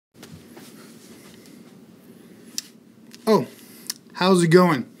Oh, how's it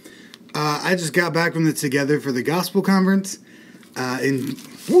going? I just got back from the Together for the Gospel Conference in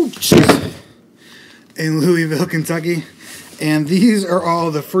Louisville, Kentucky. And these are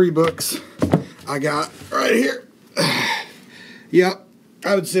all the free books I got right here. Yep,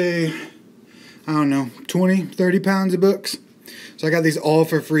 I would say, I don't know, 20, 30 pounds of books. So I got these all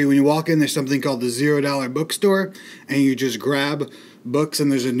for free. When you walk in, there's something called the $0 bookstore, and you just grab books,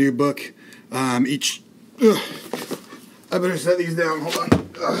 and there's a new book each. I better set these down. Hold on.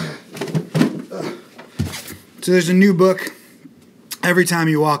 So there's a new book every time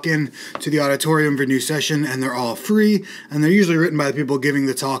you walk in to the auditorium for a new session, and they're all free, and they're usually written by the people giving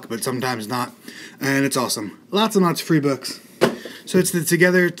the talk, but sometimes not, and it's awesome. Lots and lots of free books. So it's the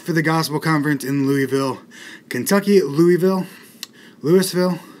Together for the Gospel Conference in Louisville, Kentucky. Louisville.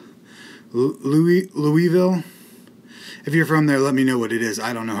 If you're from there, let me know what it is.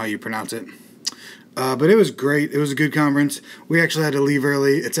 I don't know how you pronounce it. But it was great. It was a good conference. We actually had to leave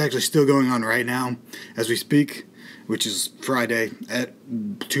early. It's actually still going on right now as we speak, which is Friday at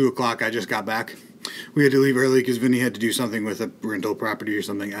 2 o'clock. I just got back. We had to leave early because Vinny had to do something with a rental property or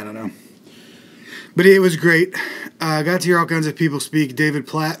something. I don't know. But it was great. I got to hear all kinds of people speak. David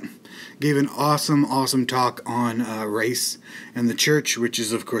Platt gave an awesome talk on race and the church, which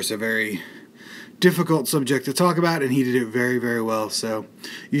is, of course, a very difficult subject to talk about, and he did it very, very well. So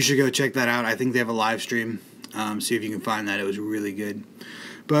you should go check that out. I think they have a live stream. See if you can find that. It was really good.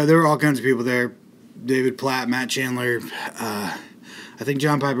 But there were all kinds of people there. David Platt, Matt Chandler. I think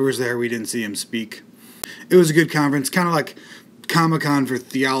John Piper was there. We didn't see him speak. It was a good conference, kind of like Comic-Con for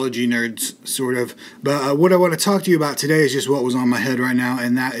theology nerds, sort of. But what I want to talk to you about today is just what was on my head right now,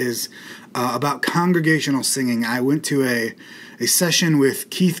 and that is about congregational singing. I went to a session with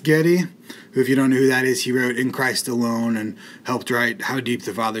Keith Getty, who, if you don't know who that is, he wrote In Christ Alone and helped write How Deep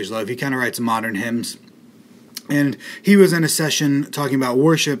the Father's Love. He kind of writes modern hymns. And he was in a session talking about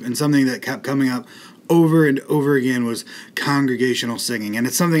worship, and something that kept coming up over and over again was congregational singing. And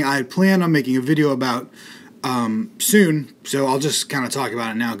it's something I plan on making a video about soon, so I'll just kind of talk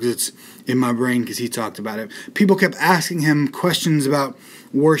about it now because it's in my brain because he talked about it. People kept asking him questions about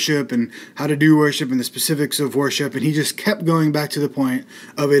worship and how to do worship and the specifics of worship, and he just kept going back to the point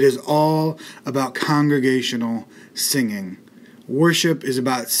of it is all about congregational singing. Worship is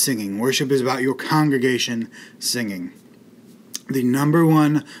about singing. Worship is about your congregation singing. The number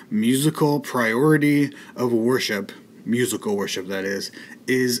one musical priority of worship, musical worship that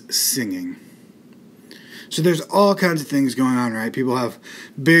is singing. So there's all kinds of things going on, right? People have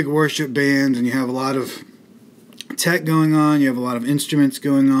big worship bands, and you have a lot of tech going on, you have a lot of instruments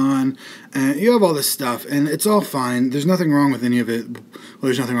going on, and you have all this stuff, and it's all fine. There's nothing wrong with any of it. Well,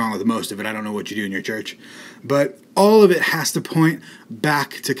 there's nothing wrong with most of it. I don't know what you do in your church. But all of it has to point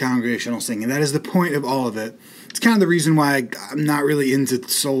back to congregational singing. That is the point of all of it. It's kind of the reason why I'm not really into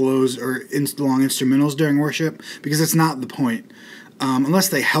solos or long instrumentals during worship, because it's not the point. Unless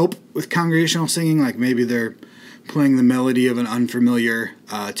they help with congregational singing, like maybe they're playing the melody of an unfamiliar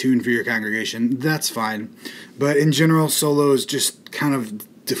tune for your congregation, that's fine. But in general, solos just kind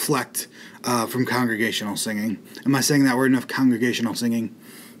of deflect from congregational singing. Am I saying that word enough? Congregational singing.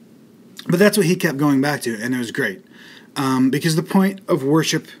 But that's what he kept going back to, and it was great. Because the point of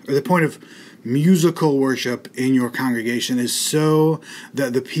worship, or the point of musical worship in your congregation, is so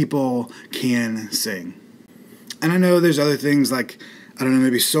that the people can sing. And I know there's other things like, I don't know,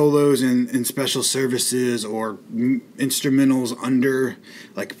 maybe solos in special services, or instrumentals under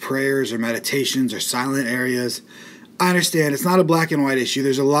like prayers or meditations or silent areas. I understand it's not a black and white issue.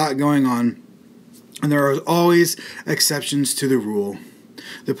 There's a lot going on, and there are always exceptions to the rule.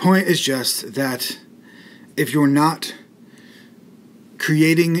 The point is just that if you're not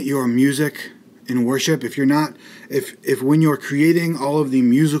creating your music in worship, if when you're creating all of the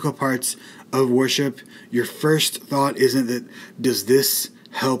musical parts of worship, your first thought isn't that, does this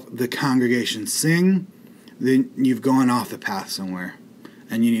help the congregation sing? Then you've gone off the path somewhere,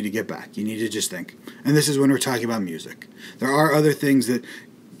 and you need to get back. You need to just think. And this is when we're talking about music. There are other things that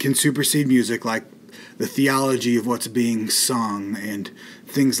can supersede music, like the theology of what's being sung and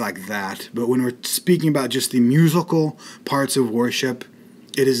things like that. But when we're speaking about just the musical parts of worship,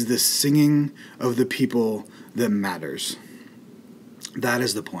 it is the singing of the people that matters. That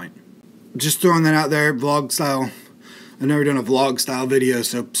is the point. Just throwing that out there, vlog style. I've never done a vlog style video,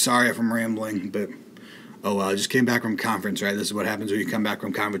 so sorry if I'm rambling, but oh well, I just came back from conference, right? This is what happens when you come back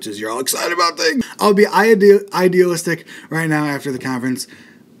from conferences. You're all excited about things. I'll be idealistic right now after the conference.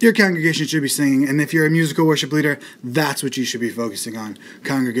 Your congregation should be singing, and if you're a musical worship leader, that's what you should be focusing on,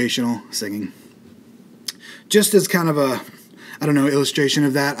 congregational singing. Just as kind of a illustration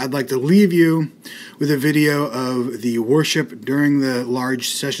of that, I'd like to leave you with a video of the worship during the large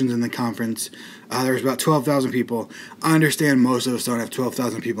sessions in the conference. There was about 12,000 people. I understand most of us don't have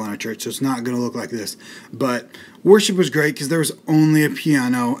 12,000 people in our church, so it's not going to look like this. But worship was great because there was only a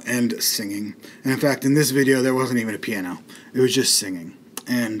piano and singing. And in fact, in this video, there wasn't even a piano. It was just singing.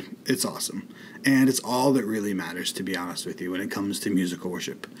 And it's awesome. And it's all that really matters, to be honest with you, when it comes to musical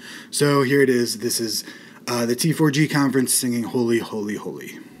worship. So here it is. This is the T4G conference singing Holy, Holy,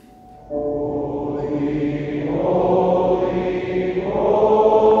 Holy.